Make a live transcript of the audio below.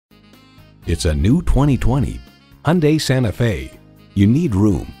It's a new 2020 Hyundai Santa Fe. You need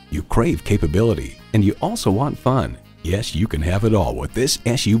room, you crave capability, and you also want fun. Yes, you can have it all with this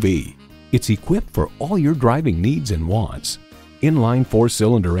SUV. It's equipped for all your driving needs and wants. Inline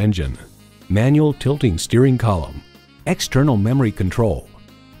 4-cylinder engine, manual tilting steering column, external memory control,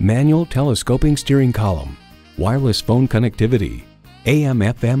 manual telescoping steering column, wireless phone connectivity,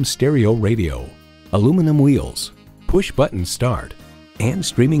 AM/FM stereo radio, aluminum wheels, push-button start, and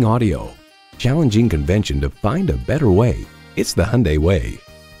streaming audio. Challenging convention to find a better way. It's the Hyundai way.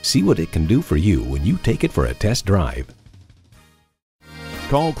 See what it can do for you when you take it for a test drive.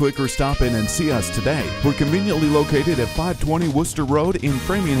 Call, click, or stop in and see us today. We're conveniently located at 520 Worcester Road in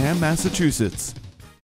Framingham, Massachusetts.